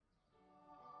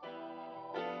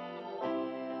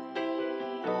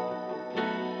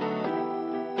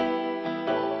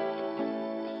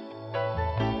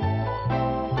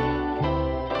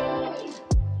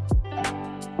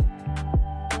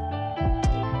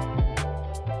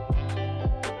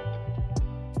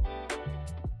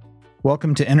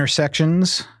Welcome to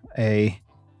Intersections, a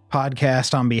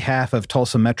podcast on behalf of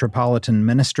Tulsa Metropolitan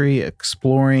Ministry,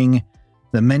 exploring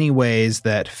the many ways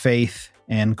that faith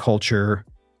and culture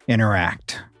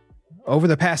interact. Over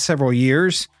the past several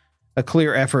years, a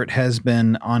clear effort has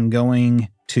been ongoing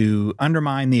to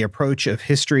undermine the approach of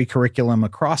history curriculum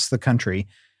across the country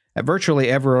at virtually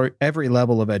every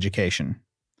level of education,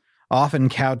 often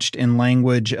couched in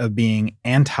language of being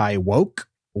anti-woke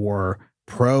or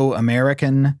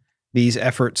pro-American. These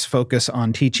efforts focus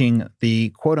on teaching the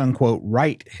quote-unquote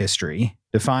right history,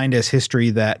 defined as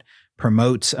history that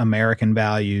promotes American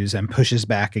values and pushes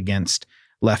back against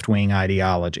left-wing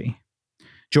ideology.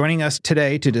 Joining us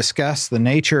today to discuss the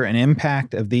nature and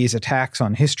impact of these attacks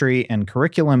on history and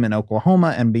curriculum in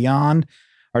Oklahoma and beyond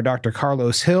are Dr.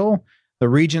 Karlos Hill, the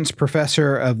Regents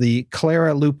Professor of the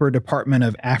Clara Department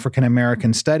of African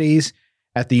American Studies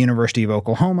at the University of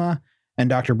Oklahoma, and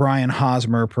Dr. Brian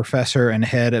Hosmer, Professor and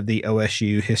Head of the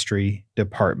OSU History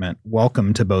Department.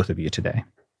 Welcome to both of you today.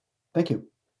 Thank you.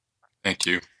 Thank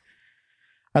you.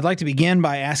 I'd like to begin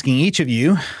by asking each of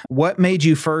you, what made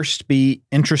you first be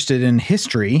interested in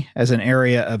history as an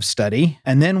area of study,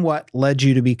 and then what led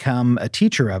you to become a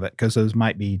teacher of it? Because those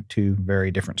might be two very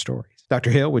different stories.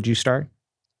 Dr. Hill, would you start?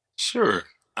 Sure.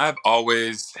 I've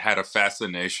always had a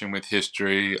fascination with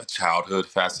history, a childhood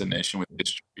fascination with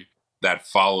history that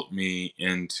followed me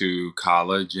into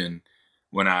college. And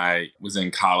when I was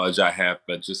in college, I had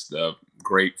just the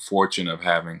great fortune of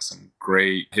having some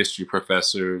great history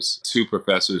professors, two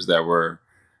professors that were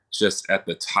just at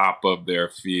the top of their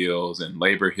fields in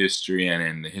labor history and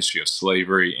in the history of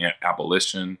slavery and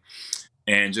abolition,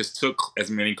 and just took as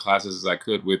many classes as I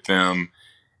could with them.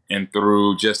 And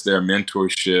through just their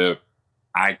mentorship,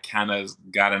 I kind of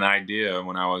got an idea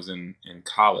when I was in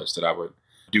college that I would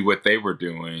do what they were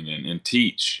doing and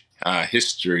teach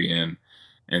history.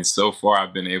 And so far,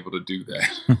 I've been able to do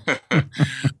that.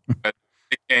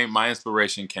 My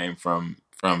inspiration came from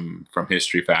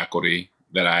history faculty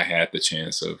that I had the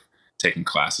chance of taking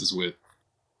classes with.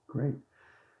 Great.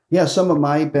 Yeah, some of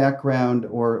my background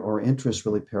or interests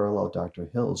really parallel Dr.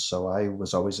 Hill's. So I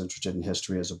was always interested in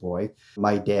history as a boy.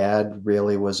 My dad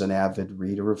really was an avid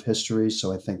reader of history,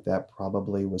 so I think that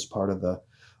probably was part of the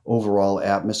overall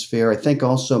atmosphere. I think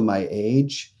also my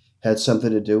age had something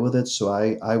to do with it. So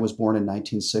I was born in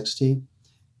 1960.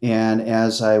 And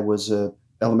as I was a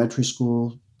elementary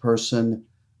school person,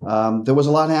 there was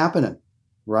a lot happening,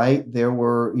 right? There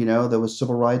was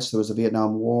civil rights, there was the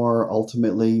Vietnam War,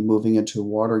 ultimately moving into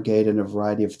Watergate and a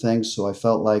variety of things. So I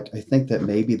think that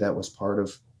maybe that was part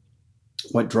of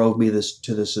what drove me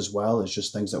to this as well, is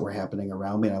just things that were happening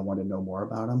around me, and I wanted to know more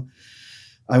about them.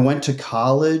 I went to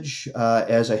college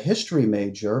as a history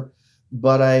major,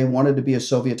 but I wanted to be a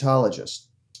Sovietologist.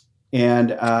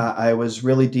 And I was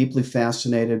really deeply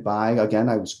fascinated by, again,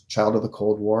 I was a child of the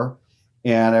Cold War.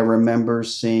 And I remember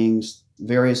seeing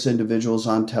various individuals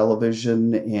on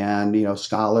television and,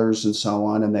 scholars and so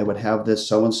on, and they would have this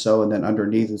so-and-so, and then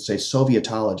underneath it would say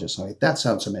Sovietologist. I'm like, that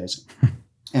sounds amazing.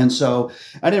 And so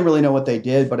I didn't really know what they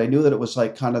did, but I knew that it was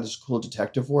like kind of this cool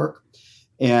detective work.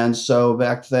 And so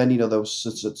back then, the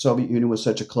Soviet Union was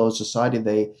such a closed society,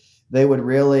 they would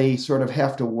really sort of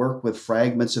have to work with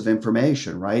fragments of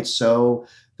information, right? So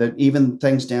that even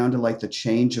things down to like the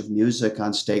change of music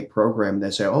on state program, they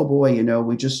say, oh boy,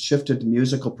 we just shifted to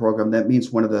musical program. That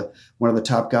means one of the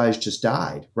top guys just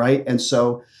died, right? And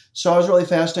so I was really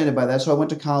fascinated by that. So I went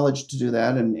to college to do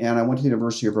that, and I went to the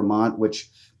University of Vermont,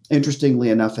 which, interestingly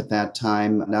enough, at that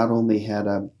time, not only had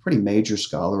a pretty major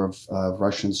scholar of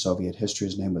Russian Soviet history,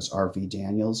 his name was R.V.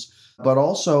 Daniels, but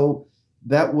also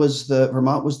Vermont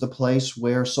was the place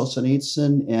where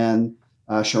Solzhenitsyn and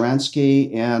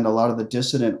Sharansky and a lot of the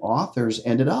dissident authors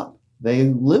ended up. They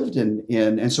lived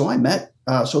and so I met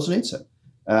Solzhenitsyn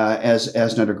as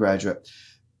an undergraduate.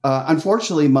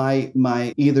 Unfortunately,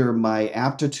 either my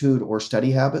aptitude or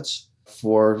study habits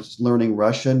for learning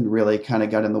Russian really kind of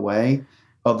got in the way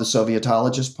of the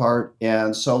Sovietologist part.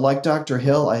 And so, like Dr.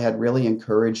 Hill, I had really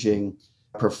encouraging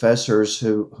professors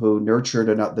who nurtured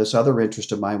this other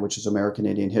interest of mine, which is American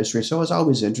Indian history. So I was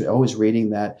always reading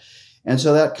that. And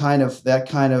so that kind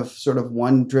of sort of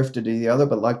one drifted to the other.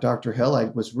 But like Dr. Hill, I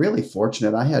was really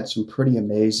fortunate. I had some pretty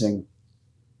amazing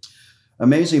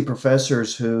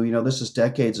professors who, this is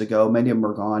decades ago. Many of them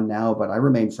are gone now, but I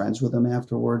remained friends with them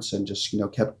afterwards and just,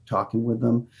 kept talking with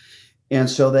them. And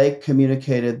so they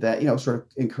communicated that, sort of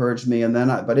encouraged me. And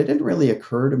but it didn't really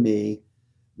occur to me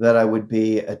that I would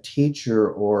be a teacher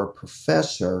or a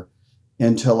professor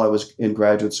until I was in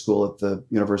graduate school at the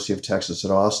University of Texas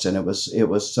at Austin. It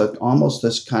was almost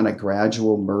this kind of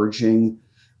gradual merging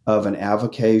of an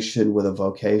avocation with a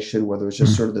vocation, where there was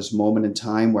just sort of this moment in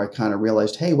time where I kind of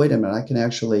realized, hey, wait a minute, I can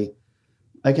actually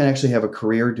have a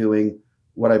career doing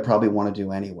what I probably want to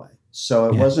do anyway. So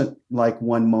it wasn't like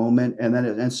one moment.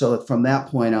 And so from that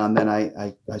point on, then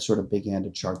I sort of began to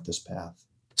chart this path.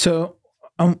 So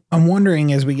I'm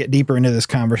wondering, as we get deeper into this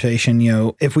conversation,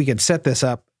 if we could set this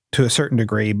up to a certain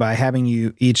degree by having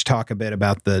you each talk a bit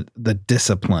about the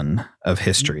discipline of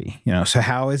history. So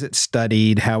how is it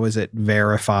studied? How is it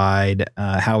verified?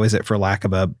 How is it, for lack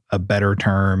of a better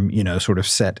term, sort of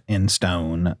set in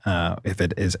stone, if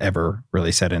it is ever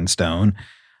really set in stone?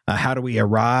 How do we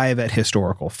arrive at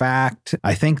historical fact?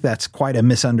 I think that's quite a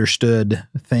misunderstood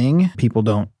thing. People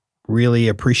don't really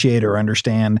appreciate or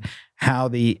understand how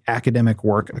the academic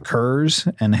work occurs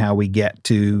and how we get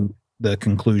to the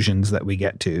conclusions that we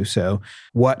get to. So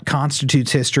what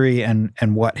constitutes history and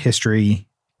what history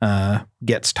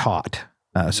gets taught,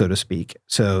 so to speak.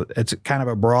 So it's kind of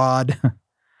a broad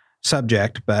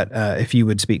subject, but if you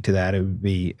would speak to that, it would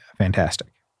be fantastic.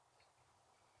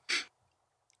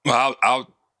 Well,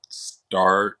 I'll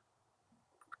start,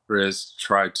 Chris,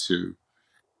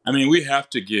 we have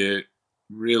to get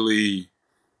really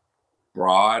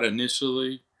broad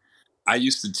initially. I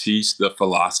used to teach the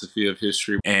philosophy of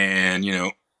history, and,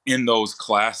 in those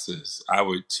classes, I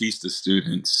would teach the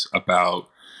students about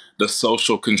the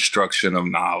social construction of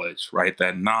knowledge, right?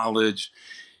 That knowledge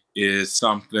is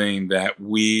something that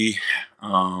we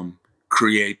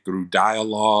create through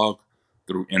dialogue,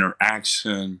 through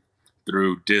interaction,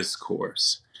 through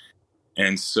discourse.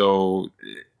 And so,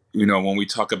 when we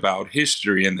talk about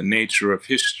history and the nature of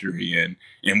history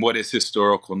and what is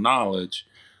historical knowledge,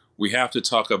 we have to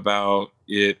talk about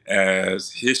it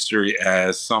as history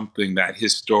as something that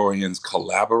historians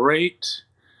collaborate,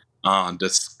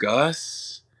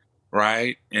 discuss,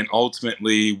 right? And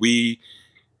ultimately, we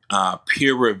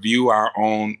peer review our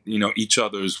own, each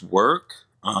other's work,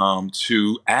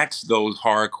 to ask those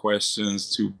hard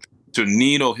questions, to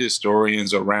needle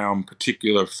historians around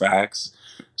particular facts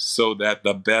so that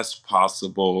the best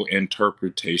possible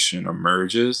interpretation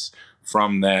emerges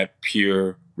from that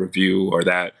peer review or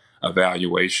that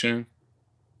evaluation.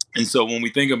 And so when we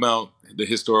think about the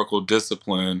historical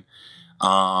discipline,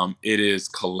 it is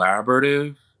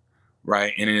collaborative,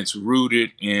 right? And it's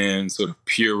rooted in sort of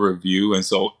peer review. And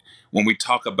so when we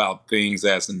talk about things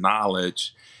as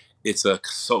knowledge, it's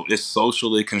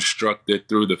socially constructed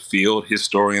through the field.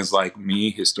 Historians like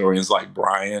me, historians like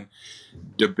Brian,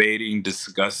 debating,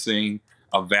 discussing,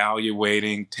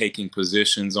 evaluating, taking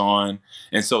positions on.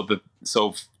 And so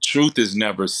truth is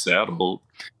never settled,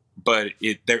 but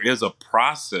there is a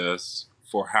process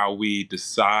for how we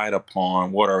decide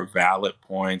upon what are valid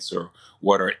points or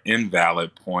what are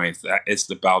invalid points. It's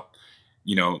about,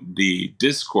 the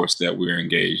discourse that we're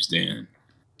engaged in.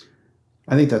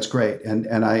 I think that's great.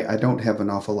 And I don't have an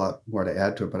awful lot more to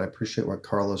add to it, but I appreciate what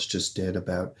Karlos just did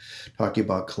about talking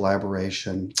about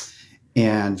collaboration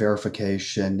and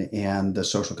verification and the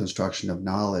social construction of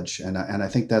knowledge. And I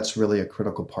think that's really a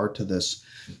critical part to this.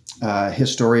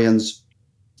 Historians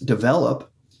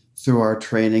develop through our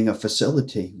training a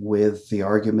facility with the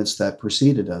arguments that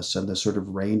preceded us and the sort of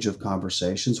range of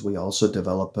conversations. We also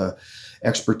develop a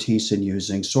expertise in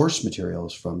using source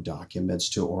materials, from documents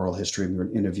to oral history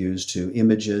interviews to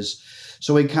images.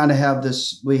 So we kind of have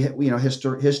this.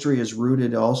 History is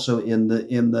rooted also in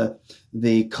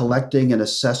the collecting and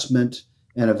assessment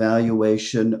and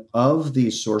evaluation of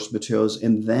these source materials,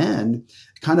 and then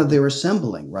kind of their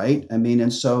assembling, right?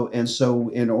 And so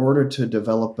in order to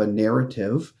develop a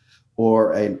narrative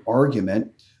or an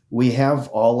argument, we have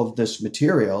all of this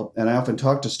material. And I often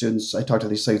talk to students, I talk to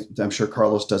these things, I'm sure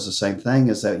Karlos does the same thing,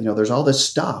 is that, there's all this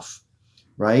stuff,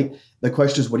 right? The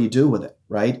question is, what do you do with it,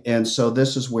 right? And so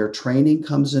this is where training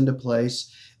comes into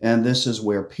place. And this is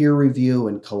where peer review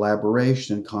and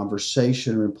collaboration and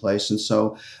conversation are in place. And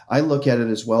so I look at it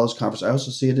as well as conversation. I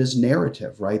also see it as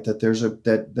narrative, right? That there's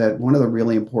that one of the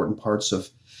really important parts of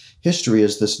history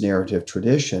is this narrative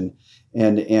tradition.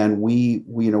 And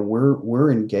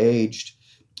we're engaged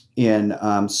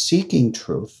in seeking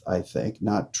truth, I think,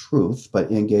 not truth,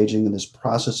 but engaging in this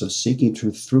process of seeking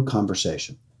truth through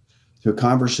conversation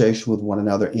with one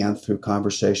another and through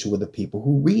conversation with the people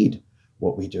who read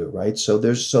what we do, right? So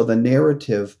the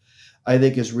narrative, I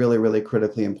think, is really, really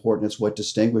critically important. It's what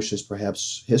distinguishes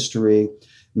perhaps history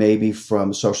maybe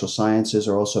from social sciences,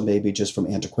 or also maybe just from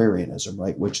antiquarianism,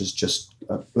 right? Which is just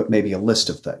maybe a list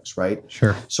of things, right?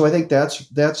 Sure. So I think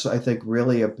that's I think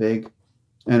really a big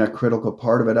and a critical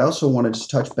part of it. I also want to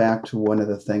just touch back to one of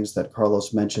the things that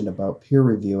Karlos mentioned about peer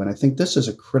review, and I think this is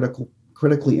a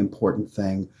critically important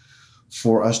thing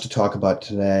for us to talk about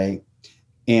today.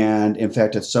 And in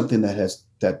fact, it's something that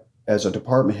as a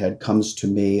department head comes to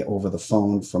me over the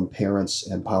phone from parents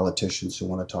and politicians who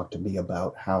want to talk to me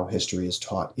about how history is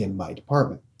taught in my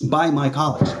department by my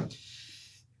colleagues.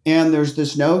 And there's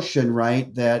this notion,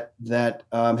 right, that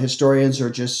historians are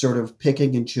just sort of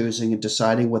picking and choosing and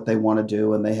deciding what they want to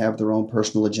do, and they have their own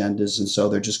personal agendas, and so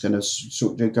they're just going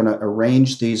to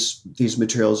arrange these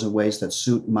materials in ways that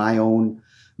suit my own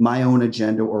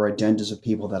agenda or agendas of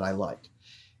people that I like.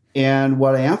 And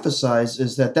what I emphasize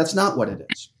is that that's not what it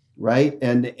is, right?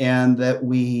 And that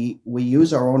we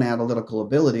use our own analytical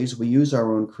abilities, we use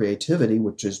our own creativity,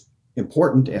 which is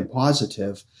important and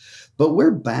positive, but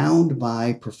we're bound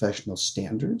by professional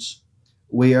standards.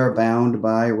 We are bound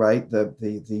by, right,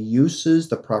 the uses,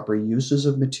 the proper uses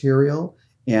of material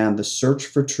and the search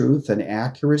for truth and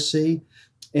accuracy.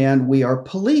 And we are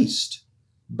policed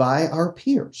by our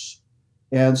peers.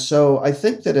 And so I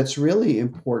think that it's really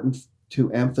important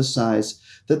to emphasize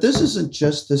that this isn't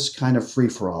just this kind of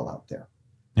free-for-all out there.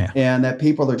 Yeah. And that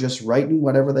people are just writing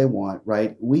whatever they want,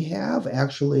 right? We have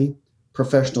actually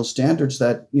professional standards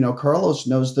that, Karlos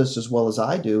knows this as well as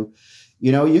I do.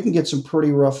 You can get some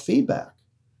pretty rough feedback,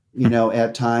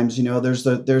 at times.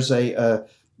 There's a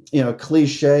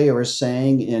cliche or a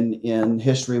saying in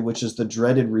history, which is the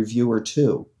dreaded reviewer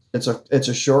too. It's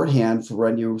a shorthand for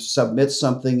when you submit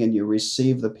something and you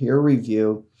receive the peer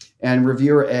review, and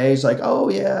reviewer A is like, oh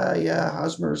yeah,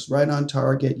 Hosmer's right on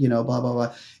target, blah, blah,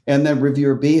 blah. And then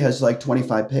reviewer B has like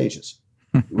 25 pages,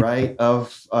 right,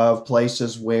 of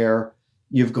places where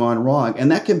you've gone wrong. And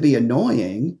that can be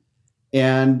annoying.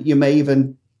 And you may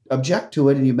even object to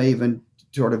it, and you may even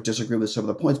sort of disagree with some of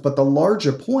the points. But the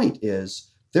larger point is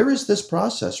there is this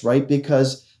process, right?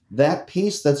 Because that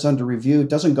piece that's under review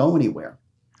doesn't go anywhere.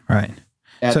 Right.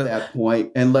 At that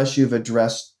point, unless you've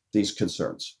addressed these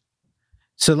concerns.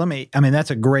 So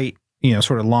that's a great,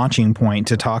 sort of launching point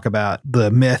to talk about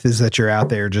the myth is that you're out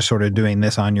there just sort of doing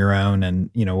this on your own and,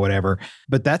 whatever.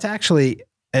 But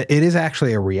it is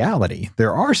actually a reality.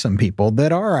 There are some people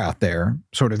that are out there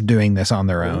sort of doing this on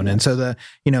their own. And so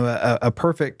a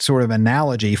perfect sort of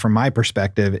analogy from my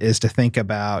perspective is to think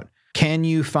about, can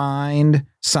you find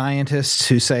scientists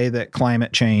who say that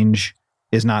climate change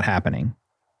is not happening?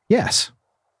 Yes,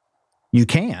 you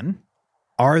can.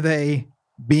 Are they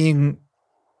being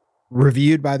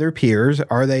reviewed by their peers?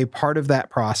 Are they part of that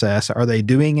process? Are they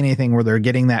doing anything where they're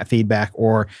getting that feedback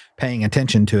or paying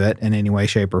attention to it in any way,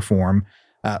 shape, or form?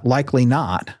 Likely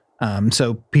not.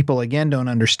 So people, again, don't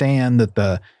understand that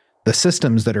the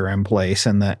systems that are in place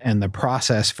and the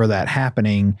process for that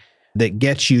happening that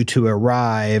gets you to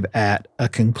arrive at a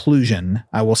conclusion.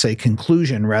 I will say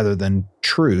conclusion rather than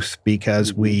truth,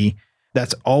 because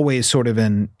that's always sort of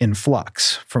in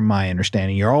flux from my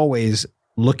understanding. You're always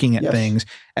looking at things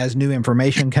as new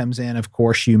information comes in. Of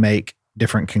course, you make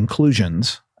different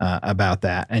conclusions about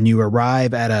that, and you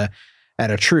arrive at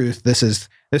a truth. This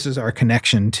is our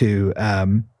connection to,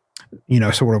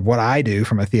 sort of what I do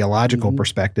from a theological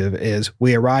perspective is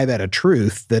we arrive at a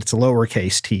truth that's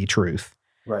lowercase t truth.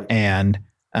 Right. And,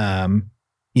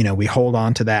 we hold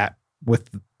on to that with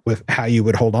how you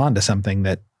would hold on to something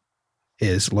that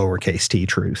is lowercase t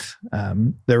truth.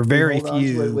 There are very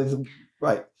few.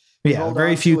 Right. Yeah,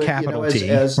 very few capital T.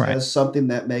 As something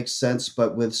that makes sense,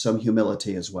 but with some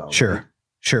humility as well. Sure. Right?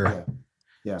 Sure.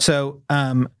 Yeah. So,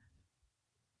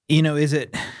 is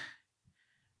it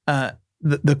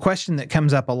the question that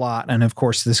comes up a lot, and of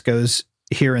course this goes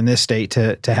here in this state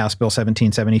to House Bill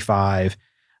 1775,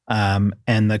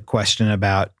 and the question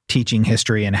about teaching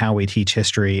history and how we teach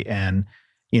history, and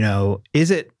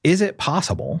is it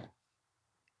possible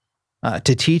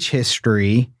to teach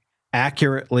history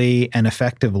accurately and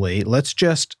effectively? Let's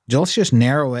just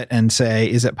narrow it and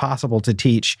say, is it possible to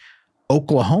teach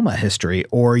Oklahoma history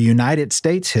or United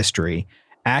States history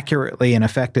accurately and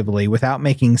effectively without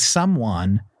making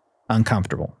someone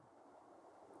uncomfortable?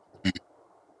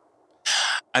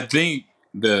 I think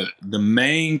the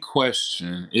main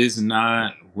question is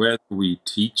not whether we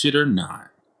teach it or not.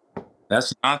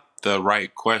 That's not the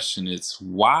right question. It's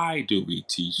why do we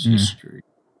teach history?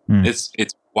 It's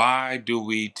why do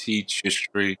we teach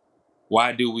history?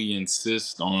 Why do we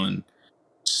insist on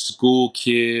school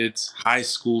kids, high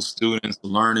school students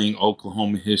learning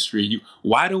Oklahoma history?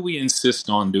 Why do we insist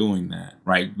on doing that?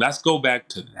 Right? Let's go back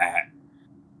to that.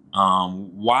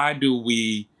 Why do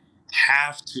we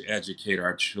have to educate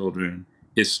our children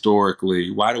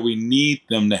historically? Why do we need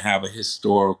them to have a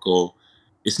historical?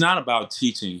 It's not about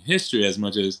teaching history as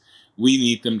much as we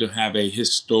need them to have a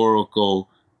historical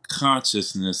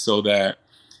consciousness so that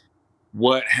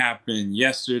what happened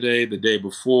yesterday, the day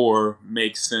before,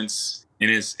 makes sense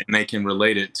and they can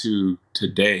relate it to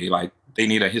today. Like they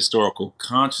need a historical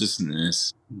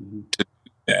consciousness to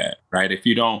do that, right? If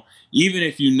you don't, even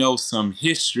if you know some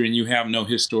history and you have no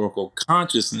historical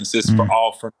consciousness, it's for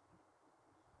all for.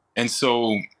 And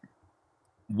so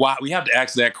why we have to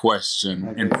ask that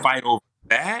question and fight over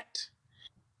that,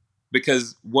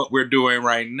 because what we're doing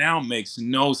right now makes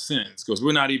no sense, because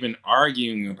we're not even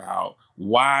arguing about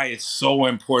why it's so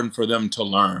important for them to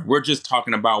learn. We're just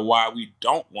talking about why we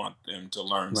don't want them to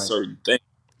learn certain things.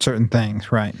 Certain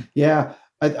things, right? Yeah,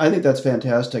 I think that's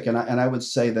fantastic, and I would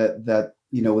say that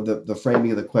with the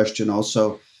framing of the question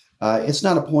also, it's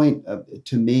not a point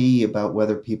to me about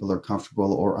whether people are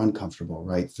comfortable or uncomfortable,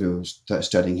 right, through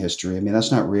studying history. I mean,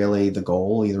 that's not really the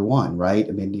goal, either one, right?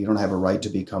 I mean, you don't have a right to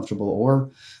be comfortable or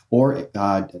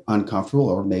uncomfortable,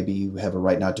 or maybe you have a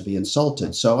right not to be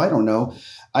insulted. So I don't know.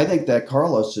 I think that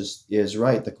Karlos is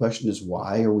right. The question is,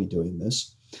 why are we doing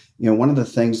this? One of the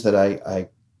things that I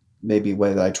maybe a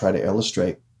way that I try to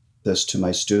illustrate this to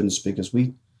my students, because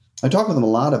I talk with them a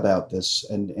lot about this,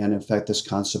 and in fact, this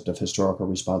concept of historical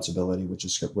responsibility, which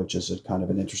is a kind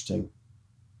of an interesting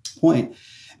point.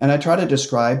 And I try to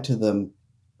describe to them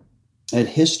that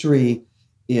history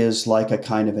is like a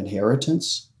kind of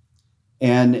inheritance,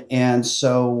 and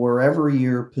so wherever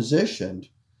you're positioned,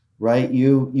 right,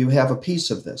 you have a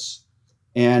piece of this,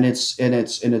 and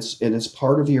it's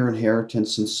part of your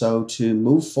inheritance, and so to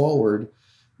move forward,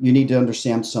 you need to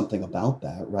understand something about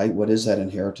that, right? What is that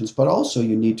inheritance? But also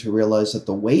you need to realize that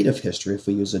the weight of history, if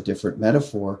we use a different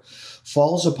metaphor,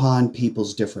 falls upon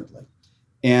peoples differently.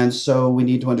 And so we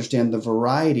need to understand the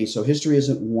variety. So history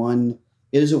isn't one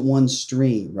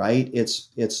stream, right?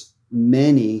 It's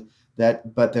many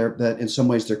that in some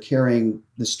ways the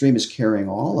stream is carrying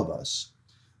all of us.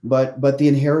 But the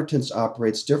inheritance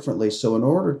operates differently. So in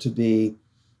order to be,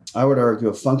 I would argue,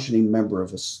 a functioning member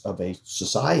of a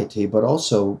society, but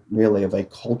also really of a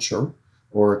culture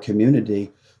or a community,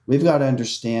 we've got to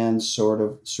understand sort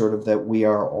of that we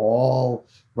are all,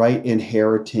 right,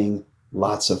 inheriting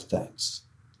lots of things.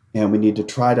 And we need to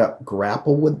try to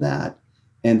grapple with that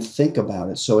and think about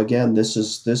it. So again, this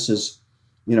is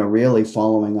really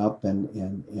following up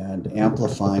and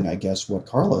amplifying, I guess, what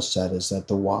Karlos said, is that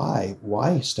the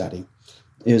why study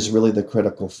is really the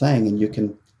critical thing. And you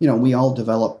can, we all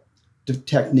develop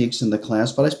techniques in the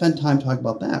class, but I spend time talking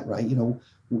about that, right?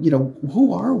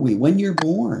 Who are we when you're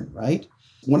born, right?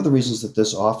 One of the reasons that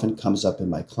this often comes up in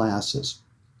my classes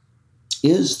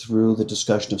is through the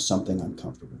discussion of something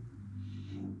uncomfortable.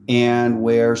 And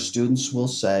where students will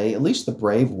say, at least the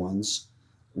brave ones,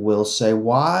 will say,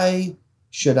 why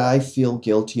should I feel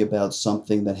guilty about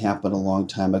something that happened a long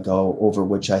time ago over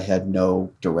which I had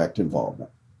no direct involvement?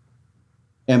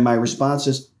 And my response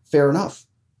is, fair enough,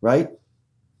 right?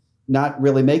 Not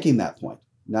really making that point,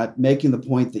 not making the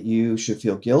point that you should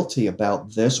feel guilty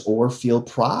about this or feel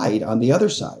pride on the other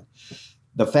side.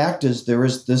 The fact is,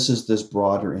 this is this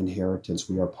broader inheritance.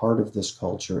 We are part of this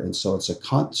culture. And so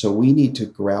so we need to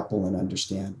grapple and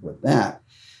understand with that.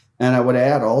 And I would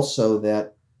add also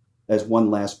that, as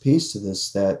one last piece to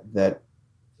this, that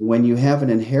when you have an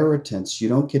inheritance, you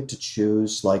don't get to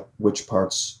choose like which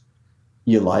parts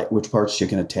you're going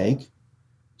to take.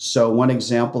 So one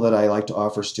example that I like to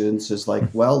offer students is like,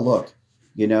 well, look,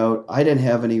 I didn't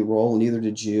have any role, neither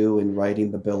did you, in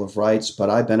writing the Bill of Rights, but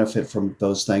I benefit from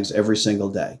those things every single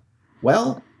day.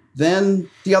 Well, then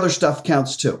the other stuff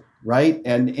counts too, right?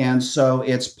 And so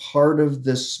it's part of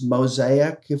this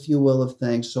mosaic, if you will, of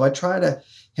things. So I try to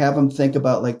have them think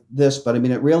about like this, but I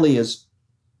mean, it really is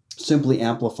simply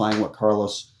amplifying what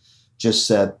Karlos just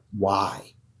said.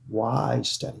 Why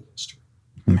study history?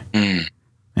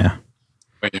 Yeah.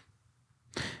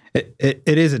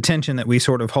 It is a tension that we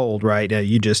sort of hold, right?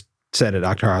 You just said it,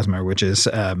 Dr. Hosmer, which is,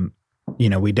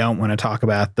 we don't want to talk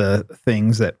about the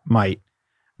things that might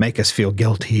make us feel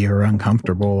guilty or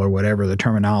uncomfortable or whatever the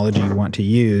terminology you want to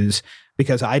use,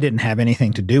 because I didn't have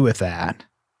anything to do with that.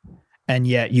 And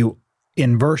yet you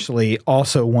inversely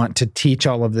also want to teach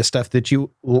all of this stuff that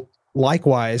you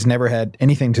likewise never had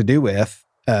anything to do with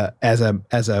as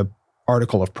a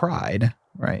article of pride,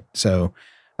 right? So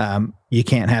you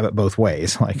can't have it both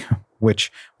ways. Like how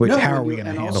are we going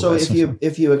to handle this? Also,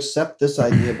 if you accept this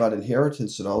idea about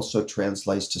inheritance, it also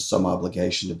translates to some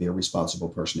obligation to be a responsible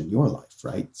person in your life,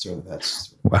 right? So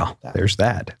that's there's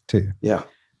that too. Yeah.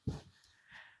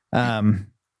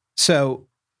 So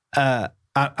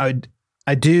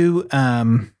I do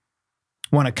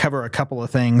want to cover a couple of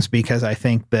things, because I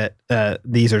think that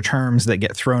these are terms that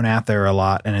get thrown out there a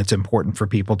lot, and it's important for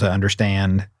people to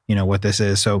understand, what this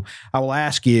is. So I will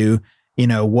ask you,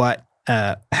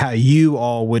 how you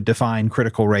all would define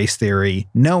critical race theory,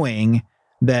 knowing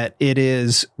that it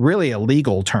is really a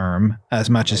legal term as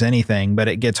much as anything, but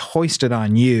it gets hoisted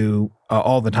on you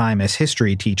all the time as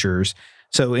history teachers.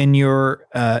 So in your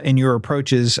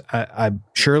approaches, I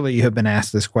surely you have been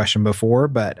asked this question before,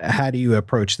 but how do you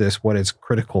approach this? What is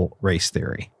critical race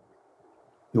theory?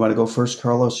 You want to go first,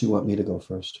 Carlos? You want me to go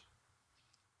first?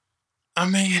 I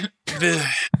mean, the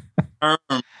term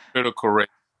critical race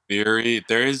theory,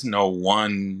 there is no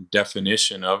one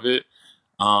definition of it.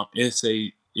 It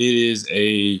is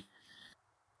a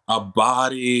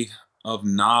body of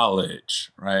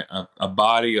knowledge, right? A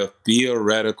body of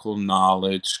theoretical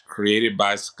knowledge created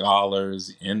by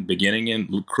scholars beginning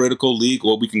in critical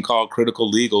legal, what we can call critical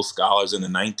legal scholars in the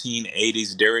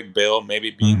 1980s. Derek Bell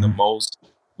maybe being the most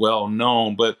well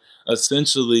known, but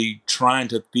essentially trying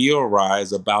to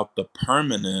theorize about the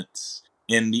permanence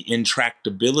and the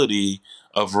intractability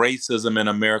of racism in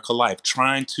American life,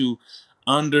 trying to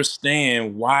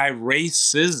understand why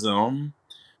racism,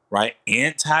 right?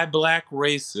 Anti-Black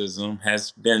racism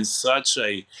has been such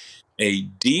a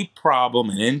deep problem,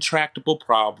 an intractable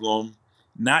problem,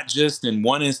 not just in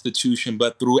one institution,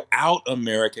 but throughout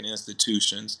American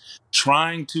institutions,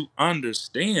 trying to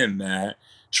understand that,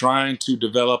 trying to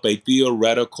develop a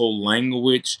theoretical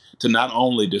language to not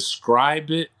only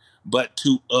describe it, but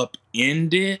to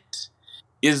upend it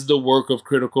is the work of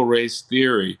critical race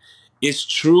theory. It's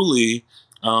truly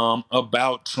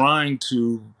about trying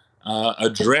to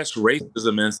address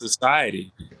racism in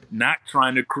society, not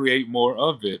trying to create more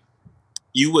of it.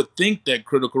 You would think that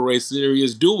critical race theory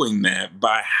is doing that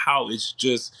by how it's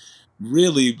just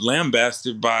really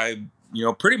lambasted by,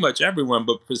 pretty much everyone,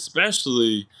 but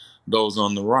especially those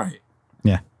on the right.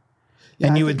 Yeah.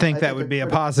 And you would think that would be a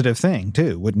positive thing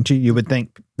too, wouldn't you? You would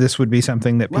think this would be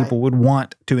something that people would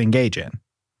want to engage in.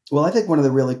 Well, I think one of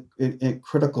the really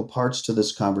critical parts to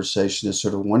this conversation is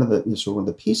sort of one of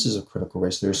the pieces of critical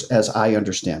race theory, as I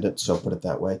understand it, so put it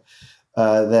that way,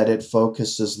 that it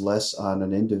focuses less on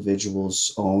an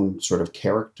individual's own sort of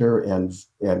character and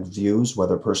views,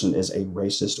 whether a person is a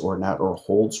racist or not, or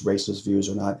holds racist views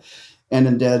or not,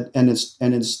 and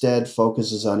instead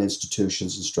focuses on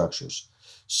institutions and structures.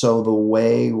 So the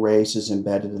way race is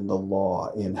embedded in the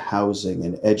law, in housing,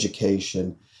 in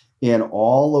education, in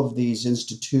all of these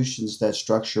institutions that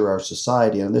structure our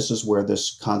society. And this is where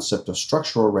this concept of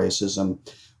structural racism,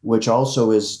 which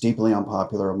also is deeply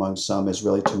unpopular among some, is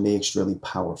really, to me, extremely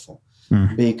powerful.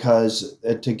 Because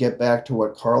to get back to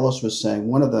what Carlos was saying,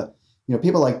 one of the,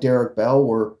 people like Derek Bell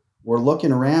were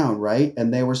looking around, right?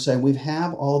 And they were saying, we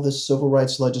have all this civil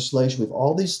rights legislation, we have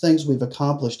all these things we've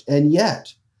accomplished, and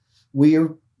yet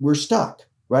we're stuck.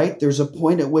 Right? There's a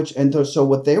point at which, so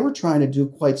what they were trying to do,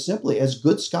 quite simply, as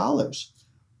good scholars,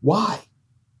 why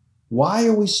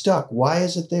are we stuck? Why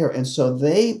is it there? And so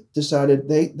they decided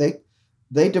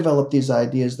they developed these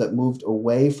ideas that moved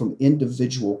away from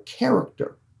individual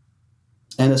character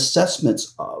and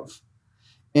assessments of,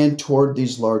 and toward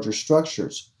these larger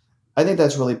structures. I think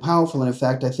that's really powerful. And in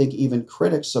fact, I think even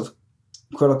critics of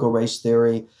critical race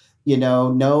theory,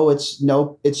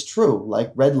 it's true,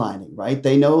 like redlining, right?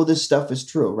 They know this stuff is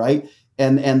true, right?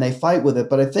 And they fight with it.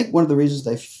 But I think one of the reasons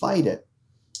they fight it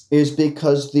is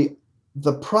because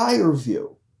the prior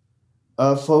view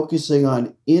of focusing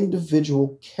on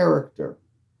individual character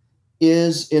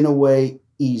is, in a way,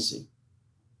 easy.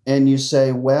 And you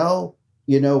say, well,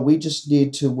 we just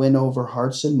need to win over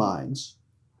hearts and minds,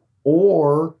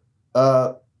 or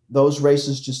those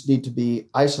races just need to be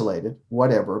isolated,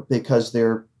 whatever, because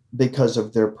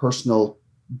of their personal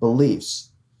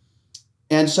beliefs.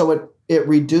 And so it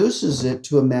reduces it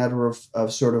to a matter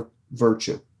of sort of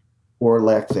virtue or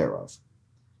lack thereof.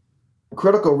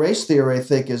 Critical race theory, I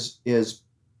think, is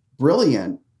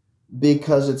brilliant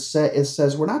because it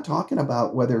says we're not talking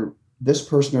about whether this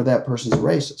person or that person is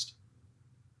racist.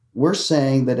 We're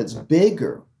saying that it's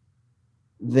bigger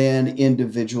than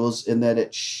individuals in that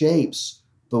it shapes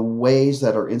the ways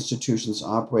that our institutions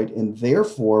operate, and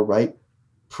therefore, right,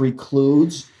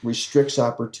 precludes, restricts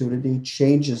opportunity,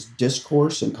 changes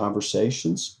discourse and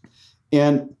conversations,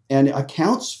 and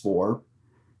accounts for,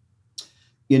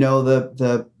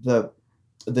 the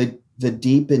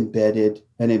deep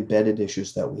embedded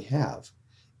issues that we have.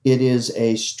 It is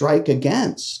a strike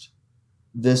against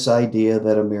this idea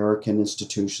that American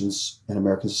institutions and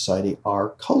American society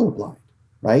are colorblind,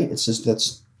 right? It's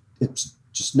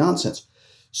just nonsense.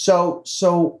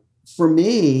 So for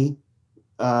me,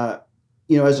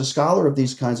 as a scholar of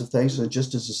these kinds of things, and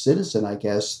just as a citizen, I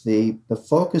guess, the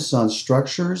focus on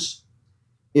structures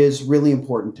is really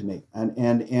important to me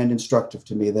and instructive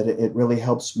to me, that it really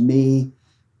helps me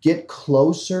get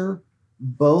closer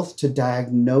both to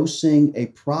diagnosing a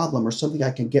problem or something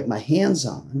I can get my hands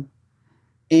on,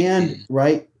 and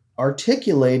right,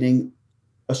 articulating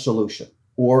a solution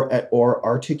or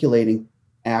articulating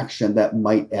action that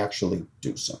might actually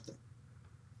do something.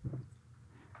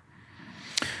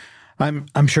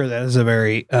 I'm sure that is a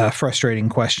very frustrating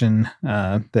question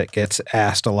that gets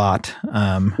asked a lot.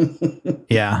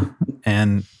 Yeah,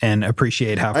 and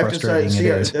appreciate how frustrating it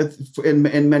is.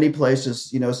 In many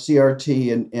places,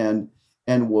 CRT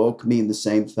and woke mean the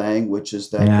same thing, which is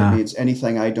that it means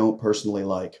anything I don't personally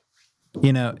like.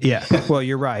 Yeah. Well,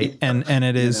 you're right, and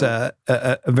it is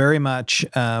very much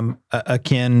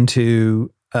akin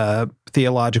to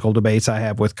theological debates I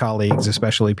have with colleagues,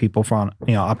 especially people from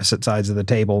opposite sides of the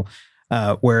table,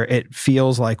 where it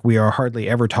feels like we are hardly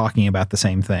ever talking about the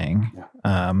same thing.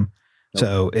 Yeah.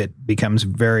 So it becomes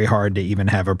very hard to even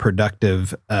have a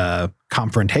productive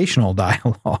confrontational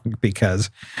dialogue because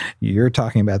you're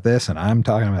talking about this and I'm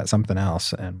talking about something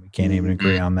else, and we can't even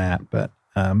agree on that. But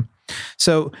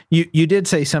so you did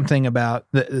say something about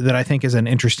that I think is an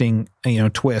interesting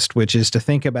twist, which is to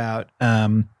think about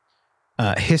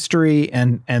history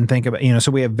and think about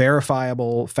so we have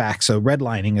verifiable facts. So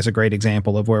redlining is a great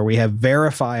example of where we have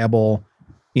verifiable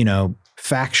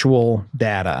factual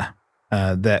data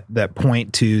that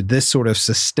point to this sort of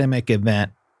systemic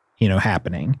event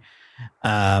happening.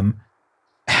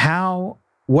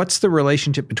 What's the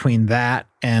relationship between that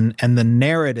and the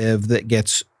narrative that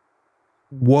gets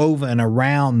woven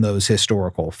around those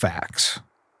historical facts?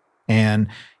 And,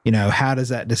 how does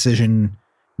that decision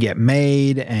get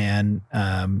made? And,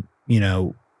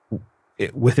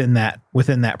 within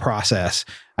that process,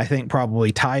 I think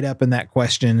probably tied up in that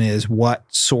question is what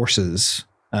sources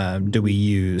do we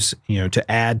use,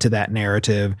 to add to that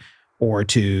narrative or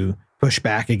to push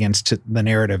back against the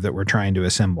narrative that we're trying to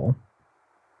assemble?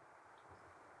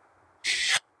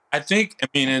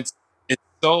 It's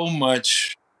so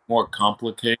much more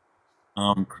complicated,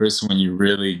 Chris, when you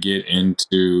really get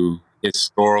into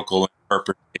historical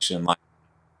interpretation. Like,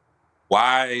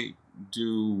 why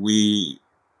do we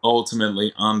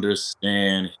ultimately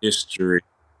understand history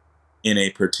in a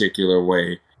particular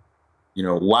way?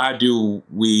 Why do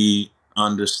we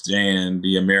understand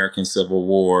the American Civil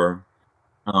War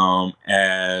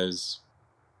as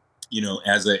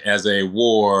a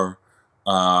war?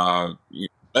 Let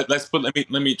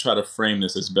me try to frame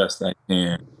this as best I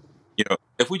can.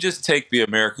 If we just take the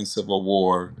American Civil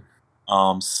War,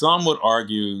 some would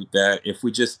argue that if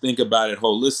we just think about it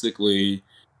holistically,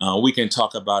 we can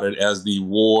talk about it as the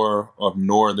war of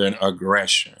Northern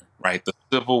aggression, right? The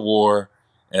Civil War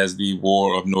as the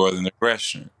war of Northern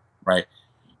aggression, right?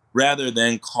 Rather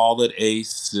than call it a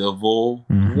civil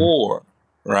war,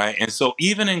 right? And so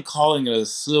even in calling it a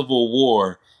civil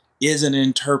war is an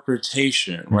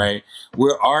interpretation, right?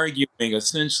 We're arguing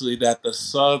essentially that the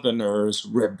Southerners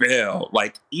rebelled.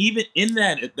 Like, even in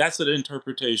that's an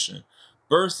interpretation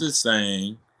versus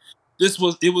saying it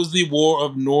was the war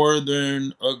of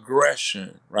Northern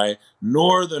aggression, right?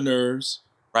 Northerners,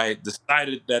 right,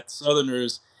 decided that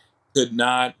Southerners could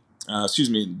not,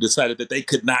 decided that they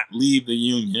could not leave the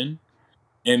Union,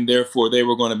 and therefore they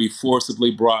were going to be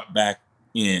forcibly brought back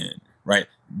in, right?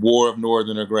 War of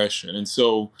Northern aggression. And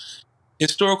so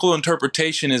historical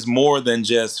interpretation is more than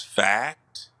just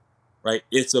fact, right?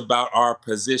 It's about our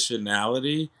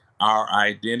positionality, our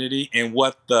identity, and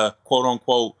what the quote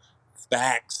unquote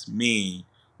facts mean,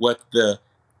 what the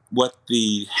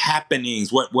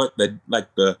happenings, what the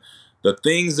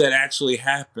things that actually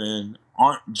happen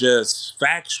aren't just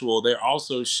factual. They're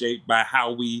also shaped by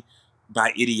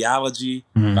by ideology,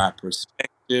 by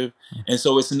perspective. And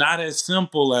so it's not as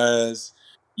simple as,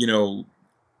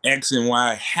 X and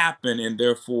Y happen and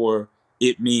therefore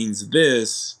it means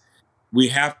this. We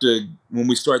have to, when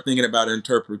we start thinking about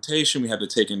interpretation, we have to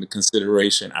take into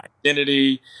consideration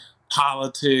identity,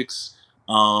 politics,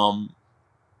 all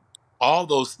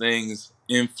those things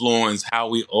influence how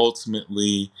we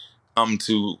ultimately come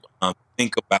to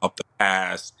think about the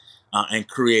past and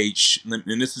create.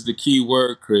 And this is the key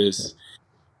word, Chris.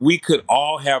 We could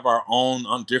all have our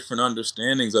own different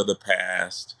understandings of the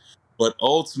past, but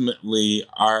ultimately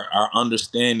our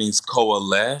understandings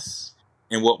coalesce.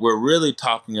 And what we're really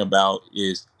talking about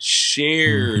is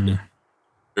shared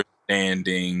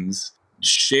understandings,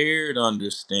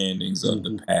 of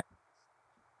the past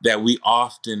that we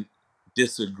often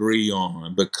disagree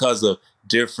on because of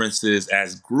differences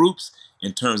as groups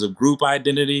in terms of group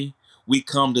identity. We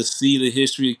come to see the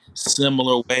history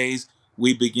similar ways.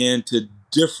 We begin to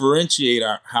differentiate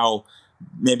how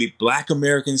maybe Black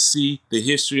Americans see the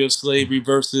history of slavery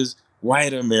versus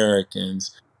white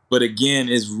Americans. But again,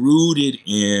 it's rooted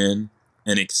in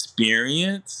an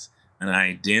experience, an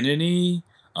identity,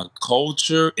 a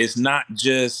culture. It's not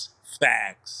just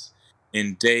facts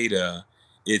and data.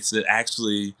 It's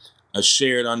actually a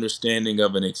shared understanding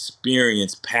of an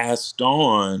experience passed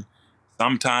on,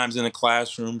 sometimes in a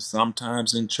classroom,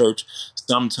 sometimes in church,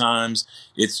 sometimes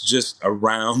it's just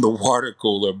around the water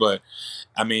cooler. But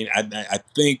I mean, I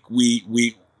think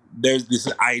we there's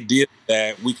this idea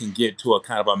that we can get to a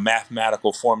kind of a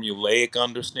mathematical formulaic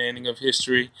understanding of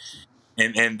history,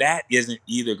 and that isn't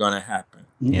either going to happen.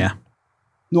 Yeah.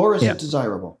 Nor is it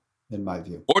desirable, in my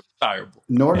view. Or desirable.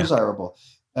 Nor desirable.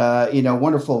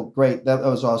 Wonderful, great. That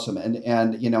was awesome.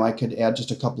 And I could add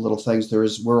just a couple little things.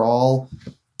 We're all,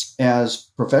 as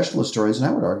professional historians, and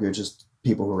I would argue just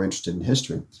people who are interested in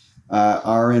history,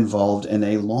 are involved in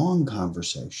a long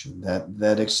conversation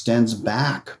that extends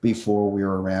back before we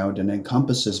were around and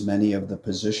encompasses many of the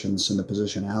positions and the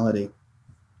positionality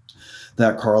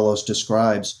that Karlos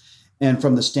describes. And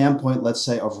from the standpoint, let's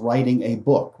say, of writing a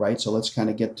book, right? So let's kind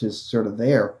of get to sort of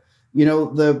there.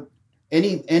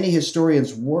 Any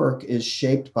historian's work is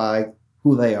shaped by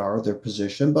who they are, their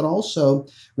position, but also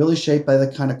really shaped by the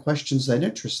kind of questions that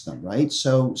interest them, right?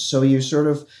 So you sort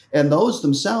of, and those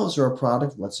themselves are a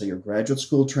product, let's say your graduate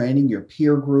school training, your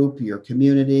peer group, your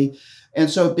community. And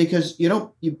so because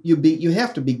you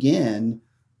have to begin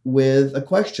with a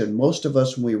question. Most of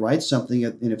us, when we write something,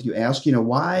 and if you ask,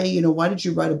 why did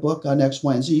you write a book on X,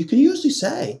 Y, and Z? You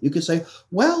can say,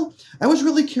 well, I was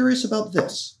really curious about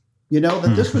this.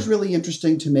 That this was really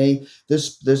interesting to me.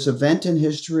 This event in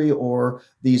history or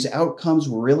these outcomes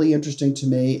were really interesting to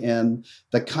me. And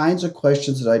the kinds of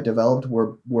questions that I developed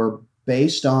were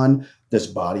based on this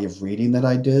body of reading that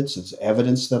I did, so it's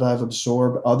evidence that I've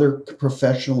absorbed, other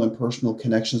professional and personal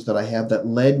connections that I have that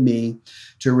led me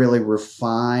to really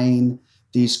refine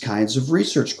these kinds of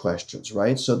research questions,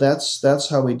 right? So that's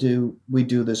how we do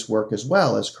this work as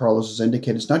well. As Karlos has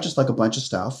indicated, it's not just like a bunch of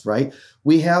stuff, right?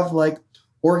 We have like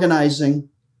organizing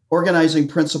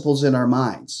principles in our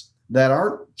minds that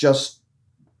aren't just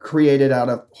created out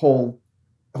of whole,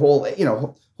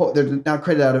 they're not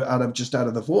created out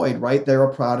of the void, right? They're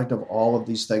a product of all of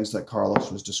these things that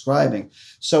Karlos was describing.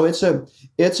 So it's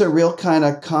a real kind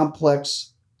of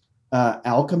complex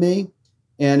alchemy.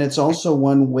 And it's also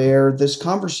one where this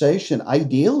conversation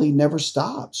ideally never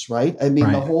stops, right? I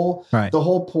mean, the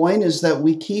whole point is that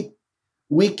we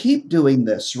keep doing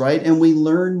this, right? And we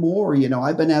learn more.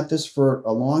 I've been at this for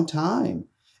a long time,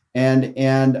 and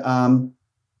I'm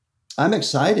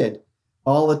excited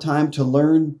all the time to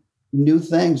learn new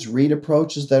things, read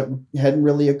approaches that hadn't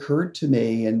really occurred to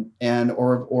me,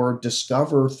 or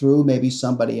discover through maybe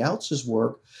somebody else's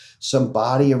work some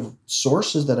body of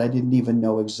sources that I didn't even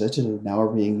know existed and now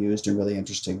are being used in really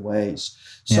interesting ways.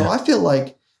 So I feel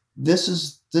like this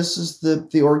is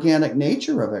the organic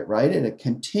nature of it, right? And it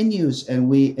continues,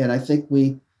 and I think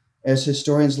we as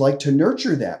historians like to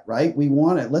nurture that, right? We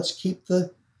want it. Let's keep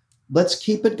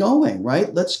it going,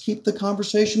 right? Let's keep the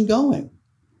conversation going.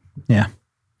 Yeah.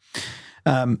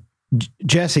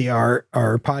 Jesse, our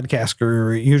podcast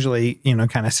guru, usually,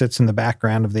 kind of sits in the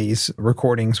background of these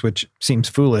recordings, which seems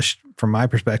foolish from my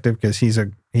perspective because he's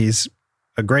a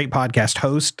great podcast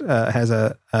host, has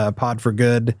a Pod for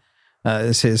Good,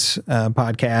 is his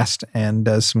podcast, and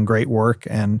does some great work,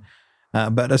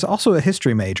 but is also a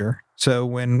history major. So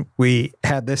when we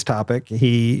had this topic,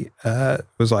 he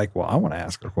was like, well, I want to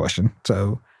ask a question.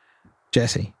 So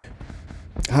Jesse.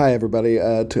 Hi, everybody.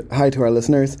 Hi to our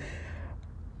listeners.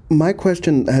 My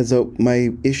question my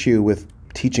issue with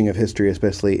teaching of history,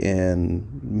 especially in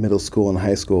middle school and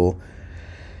high school,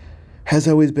 has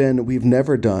always been we've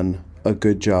never done a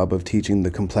good job of teaching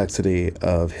the complexity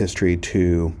of history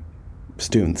to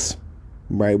students,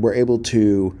 right? We're able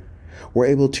to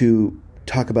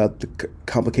talk about the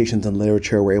complications in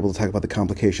literature. We're able to talk about the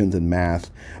complications in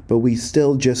math, but we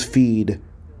still just feed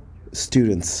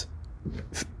students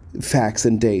facts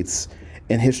and dates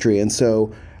and history. And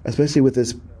so, especially with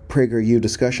this PragerU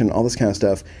discussion, all this kind of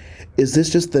stuff, is this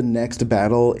just the next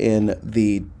battle in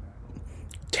the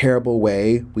terrible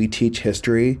way we teach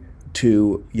history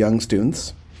to young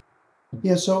students?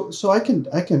 Yeah, so I can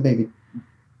maybe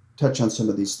touch on some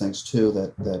of these things too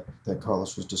that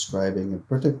Karlos was describing, and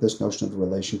particularly this notion of the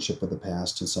relationship with the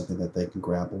past and something that they can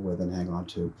grapple with and hang on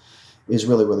to is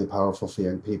really, really powerful for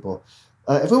young people.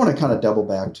 If we want to kind of double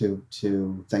back to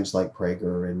things like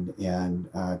Prager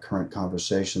and current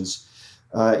conversations,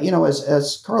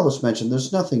 as Karlos mentioned,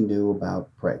 there's nothing new about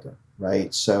Prager,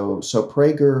 right? So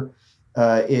Prager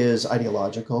is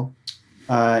ideological,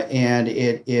 and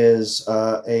it is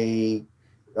I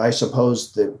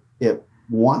suppose that it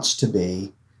wants to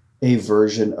be a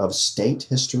version of state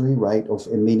history, right?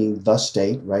 Meaning the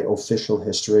state, right? Official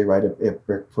history, right? It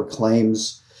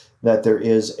proclaims that there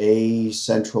is a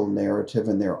central narrative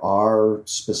and there are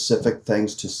specific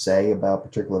things to say about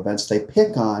particular events. They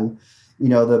pick on,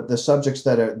 the subjects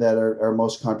that are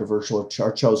most controversial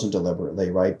are chosen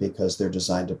deliberately, right? Because they're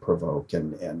designed to provoke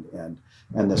and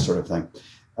this sort of thing.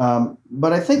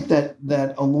 But I think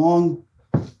that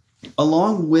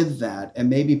along with that, and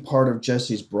maybe part of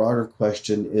Jesse's broader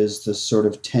question, is the sort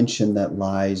of tension that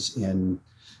lies in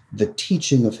the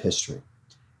teaching of history,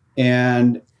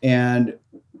 and a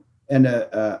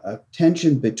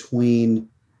tension between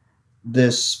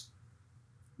this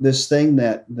thing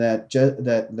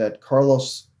that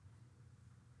Karlos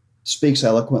speaks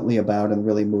eloquently about and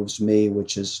really moves me,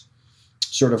 which is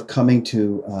sort of coming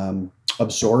to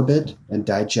absorb it and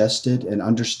digest it and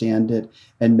understand it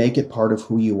and make it part of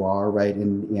who you are, right?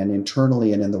 And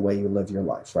internally and in the way you live your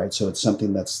life, right? So it's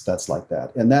something that's like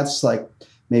that. And that's like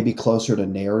maybe closer to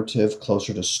narrative,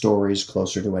 closer to stories,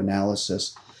 closer to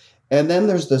analysis. And then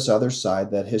there's this other side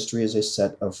that history is a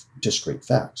set of discrete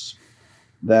facts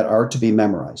that are to be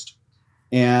memorized.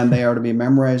 And they are to be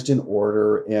memorized in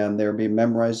order, and they're to be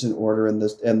memorized in order. And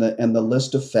the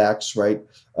list of facts, right,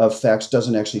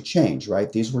 doesn't actually change,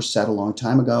 right? These were set a long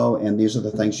time ago, and these are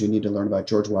the things you need to learn about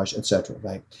George Washington, et cetera,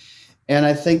 right? And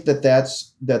I think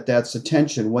that's the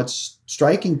tension. What's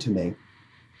striking to me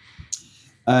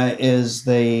is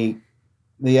the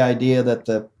idea that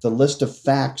the list of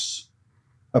facts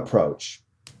approach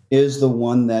is the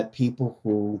one that people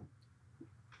who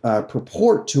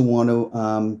purport to want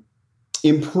to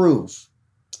improve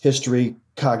history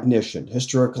cognition,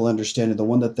 historical understanding, the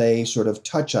one that they sort of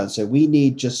touch on, say, we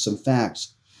need just some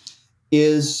facts,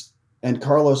 is, and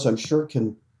Karlos, I'm sure,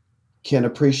 can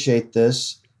appreciate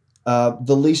this,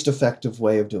 the least effective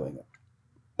way of doing it.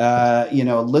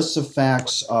 Lists of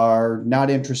facts are not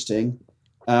interesting,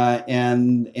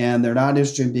 and they're not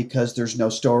interesting because there's no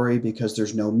story, because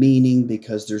there's no meaning,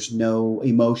 because there's no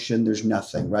emotion, there's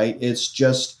nothing, right? It's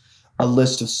just a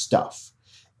list of stuff.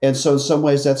 And so in some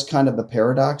ways, that's kind of the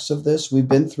paradox of this. We've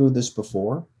been through this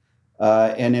before.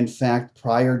 And in fact,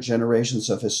 prior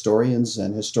generations of historians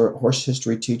and horse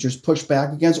history teachers pushed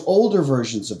back against older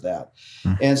versions of that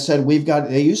and said,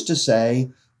 they used to say,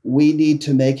 we need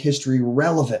to make history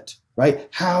relevant, right?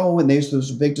 How? And there was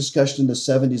a big discussion in the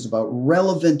 70s about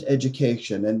relevant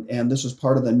education. And this was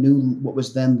part of the new, what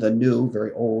was then the new,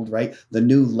 very old, right? The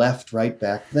new left, right,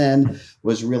 back then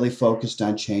was really focused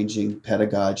on changing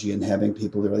pedagogy and having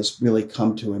people really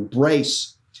come to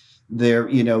embrace their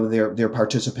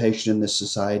participation in this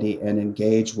society and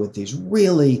engage with these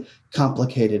really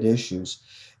complicated issues.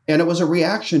 And it was a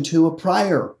reaction to a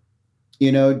prior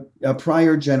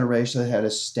generation that had a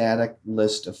static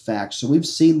list of facts. So we've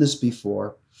seen this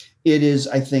before. It is,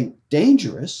 I think,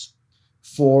 dangerous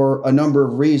for a number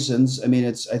of reasons. I mean,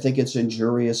 I think it's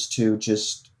injurious to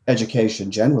just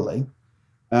education generally.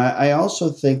 I also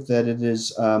think that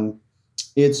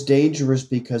it's dangerous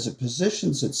because it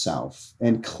positions itself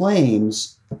and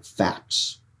claims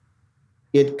facts.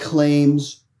 It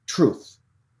claims truth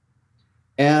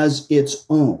as its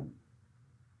own.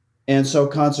 And so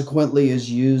consequently is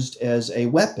used as a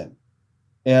weapon,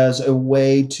 as a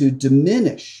way to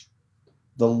diminish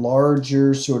the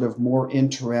larger, sort of more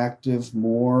interactive,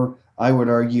 more, I would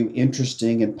argue,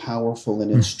 interesting and powerful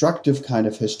and instructive kind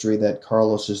of history that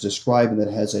Karlos is describing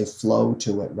that has a flow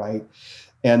to it, right?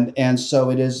 And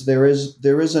so there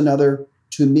is another,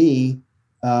 to me,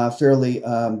 fairly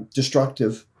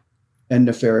destructive and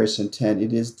nefarious intent.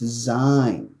 It is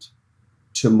designed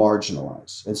to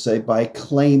marginalize and say, by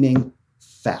claiming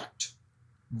fact,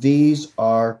 these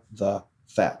are the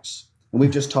facts. And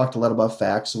we've just talked a lot about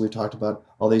facts, and we've talked about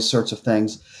all these sorts of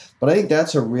things. But I think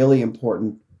that's a really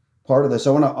important part of this.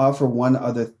 I want to offer one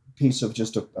other piece of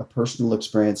just a personal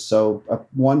experience. So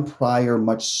one prior,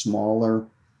 much smaller,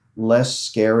 less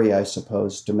scary, I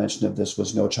suppose, dimension of this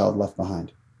was No Child Left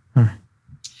Behind.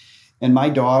 And my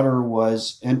daughter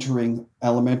was entering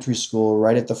elementary school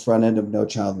right at the front end of No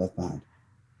Child Left Behind.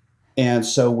 And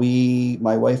so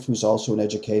my wife, who's also an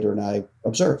educator, and I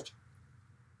observed.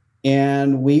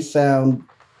 And we found,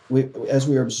 as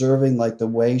we were observing, like the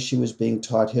way she was being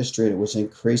taught history, and it was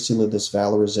increasingly this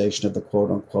valorization of the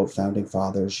quote unquote founding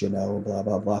fathers, blah,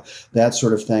 blah, blah, that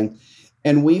sort of thing.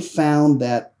 And we found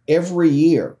that every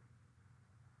year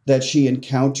that she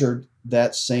encountered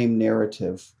that same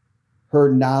narrative, her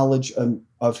knowledge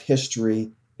of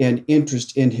history and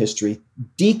interest in history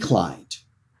declined.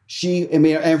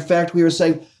 In fact, we were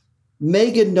saying,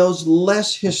 Megan knows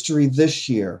less history this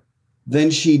year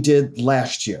than she did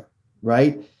last year,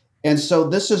 right? And so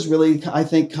this is really, I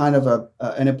think, kind of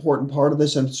an important part of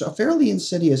this, and it's a fairly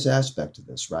insidious aspect of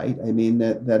this, right? I mean,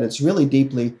 that it's really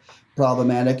deeply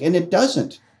problematic, and it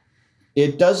doesn't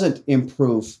It doesn't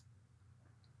improve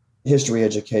history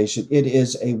education. It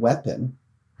is a weapon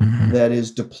that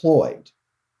is deployed,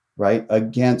 right,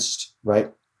 against,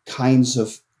 right, kinds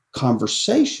of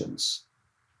conversations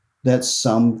that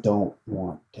some don't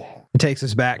want to have. It takes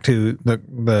us back to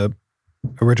the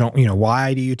original,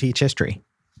 why do you teach history?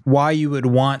 Why you would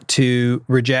want to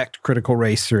reject critical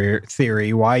race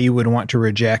theory, why you would want to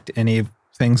reject any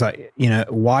things like,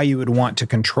 why you would want to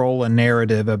control a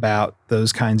narrative about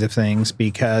those kinds of things,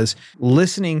 because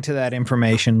listening to that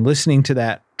information, listening to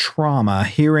that trauma,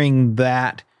 hearing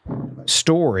that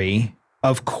story,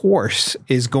 of course,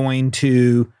 is going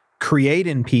to create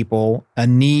in people a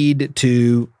need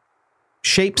to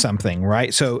shape something,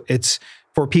 right? So it's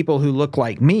for people who look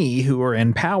like me, who are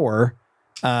in power.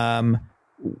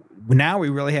 Now we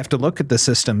really have to look at the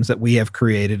systems that we have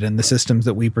created and the systems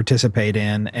that we participate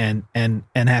in, and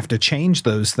have to change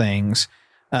those things.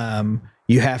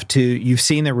 You've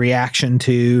seen the reaction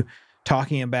to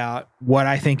talking about what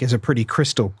I think is a pretty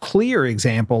crystal clear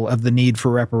example of the need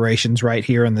for reparations right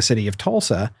here in the city of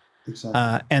Tulsa.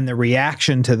 Exactly. And the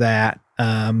reaction to that,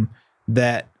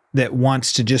 that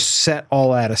wants to just set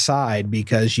all that aside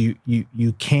because you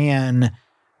can't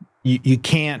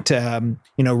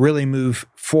really move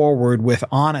forward with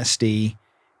honesty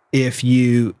if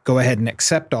you go ahead and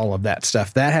accept all of that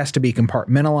stuff. That has to be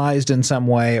compartmentalized in some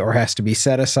way, or has to be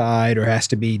set aside, or has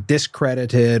to be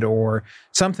discredited, or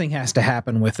something has to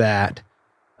happen with that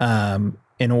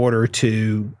in order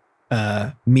to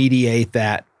mediate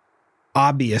that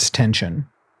obvious tension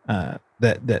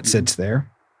that sits there.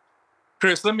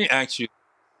 Chris, let me ask you,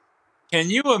 can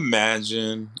you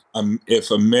imagine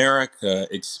if America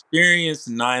experienced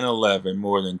 9/11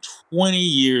 more than 20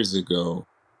 years ago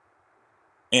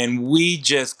and we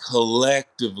just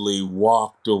collectively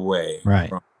walked away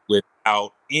from,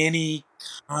 without any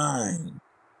kind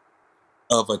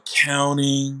of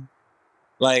accounting,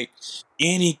 like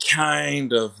any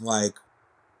kind of like,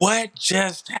 what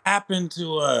just happened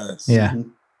to us? Yeah.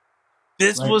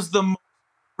 This was the most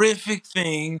horrific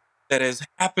thing that has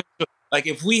happened. Like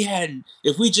if we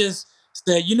just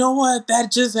said, you know what,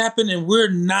 that just happened, and we're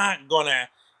not gonna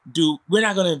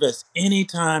invest any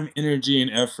time, energy,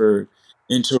 and effort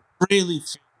into really,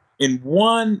 in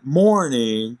one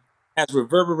morning, has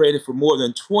reverberated for more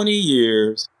than 20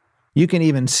 years. You can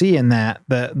even see in that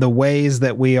the ways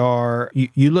that we are,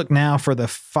 you look now for the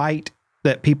fight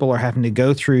that people are having to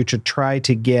go through to try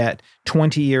to get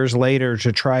 20 years later,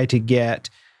 to try to get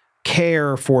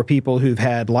care for people who've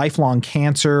had lifelong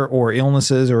cancer or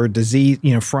illnesses or disease,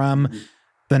 from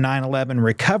the 9/11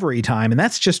 recovery time. And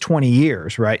that's just 20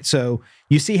 years, right? So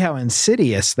you see how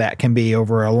insidious that can be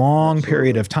over a long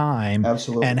period of time.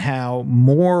 Absolutely. And how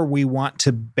more we want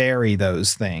to bury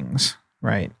those things,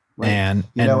 right? And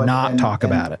not talk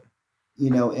about it.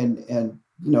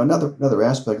 Another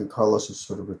aspect, and Karlos is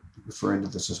sort of referring to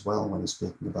this as well when he's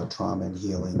speaking about trauma and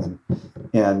healing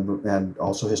and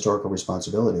also historical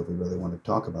responsibility, if we really want to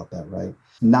talk about that, right?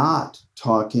 Not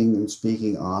talking and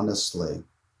speaking honestly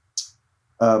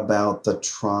about the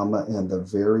trauma and the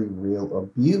very real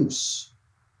abuse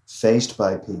faced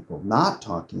by people, not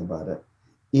talking about it,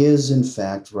 is in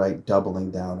fact, right, doubling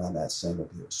down on that same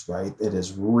abuse, right? It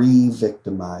is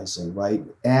re-victimizing, right?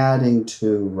 Adding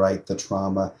to, right, the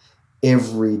trauma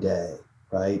every day,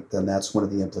 right? Then that's one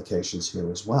of the implications here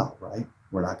as well, right?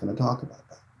 We're not going to talk about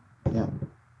that. Yeah.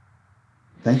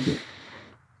 Thank you.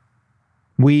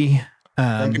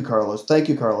 Thank you, Karlos. Thank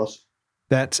you, Karlos.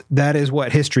 That is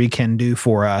what history can do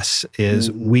for us, is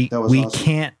we awesome.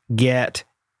 Can't get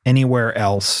anywhere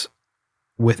else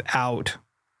without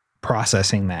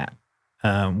processing that,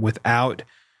 without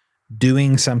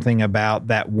doing something about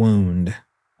that wound,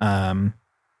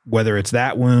 whether it's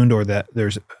that wound or that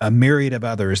there's a myriad of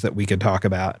others that we could talk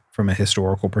about from a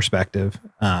historical perspective,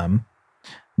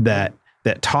 that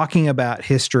talking about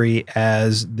history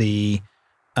as the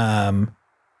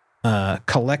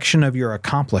collection of your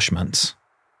accomplishments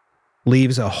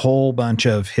leaves a whole bunch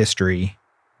of history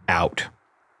out.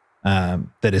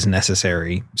 That is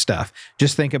necessary stuff.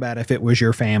 Just think about if it was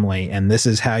your family and this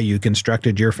is how you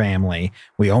constructed your family.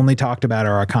 We only talked about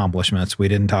our accomplishments. We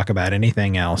didn't talk about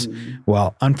anything else.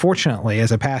 Well, unfortunately,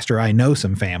 as a pastor, I know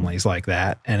some families like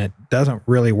that, and it doesn't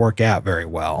really work out very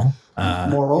well.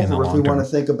 Moreover, if we want to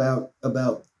think about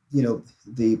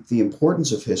the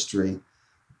importance of history,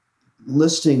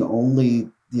 listing only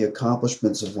the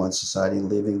accomplishments of one society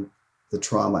and leaving the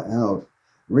trauma out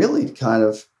really kind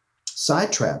of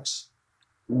sidetracks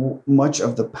much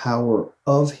of the power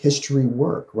of history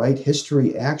work, right?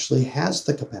 History actually has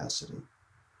the capacity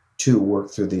to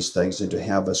work through these things and to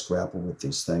have us grapple with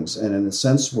these things. And in a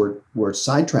sense, we're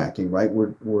sidetracking, right?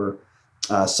 We're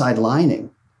sidelining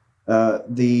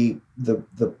the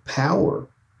power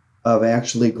of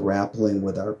actually grappling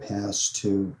with our past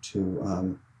to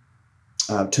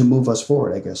move us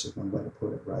forward, I guess is one way to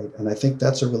put it, right? And I think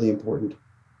that's a really important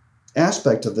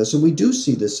aspect of this. And we do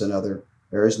see this in other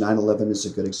areas. 9/11 is a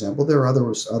good example. There are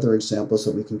other examples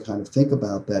that we can kind of think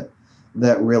about that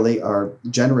really are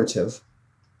generative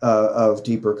of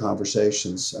deeper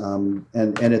conversations. And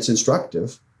it's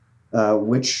instructive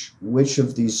which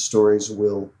of these stories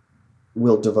will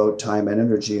devote time and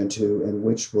energy into, and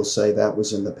which will say that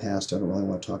was in the past. I don't really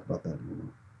want to talk about that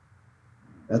anymore.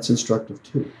 That's instructive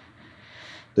too.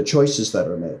 The choices that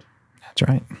are made. That's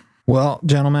right. Well,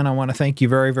 gentlemen, I want to thank you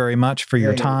very, very much for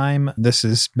your time. This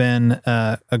has been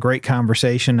a great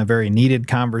conversation, a very needed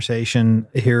conversation.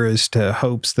 Here is to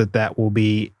hopes that will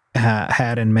be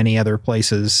had in many other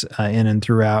places in and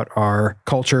throughout our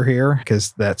culture here,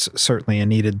 because that's certainly a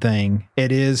needed thing.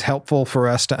 It is helpful for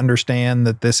us to understand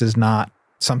that this is not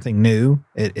something new.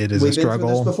 It is a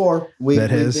struggle. We've been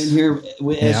through this before. We've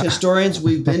been here as historians.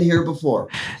 We've been here before.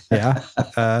 Yeah,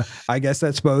 I guess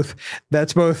that's both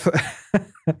that's both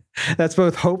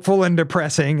hopeful and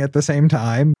depressing at the same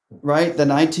time. Right, the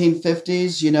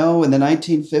 1950s. In the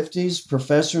 1950s,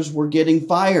 professors were getting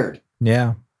fired.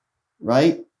 Yeah.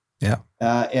 Right. Yeah.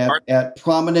 At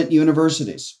prominent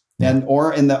universities,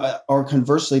 or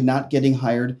conversely, not getting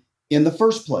hired in the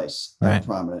first place at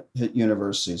prominent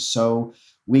universities. So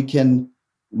we can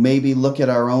maybe look at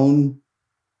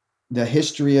the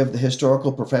history of the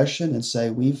historical profession and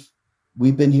say we've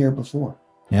been here before.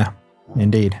 Yeah,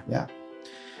 indeed. Yeah.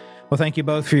 Well, thank you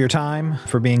both for your time,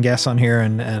 for being guests on here,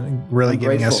 and really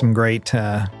giving us some great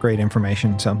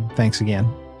information. So thanks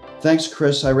again. Thanks,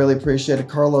 Chris. I really appreciate it.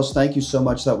 Karlos, thank you so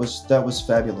much. That was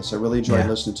fabulous. I really enjoyed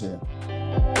listening to you.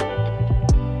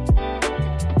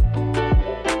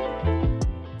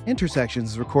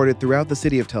 Intersections is recorded throughout the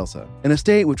city of Tulsa, in a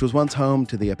state which was once home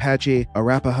to the Apache,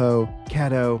 Arapaho,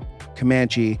 Caddo,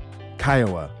 Comanche,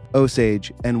 Kiowa,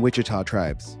 Osage, and Wichita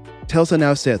tribes. Tulsa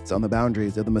now sits on the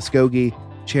boundaries of the Muskogee,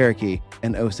 Cherokee,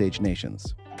 and Osage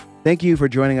nations. Thank you for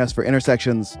joining us for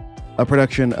Intersections, a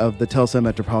production of the Tulsa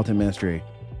Metropolitan Ministry.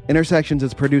 Intersections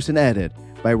is produced and edited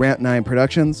by Ramp 9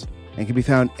 Productions and can be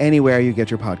found anywhere you get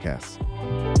your podcasts.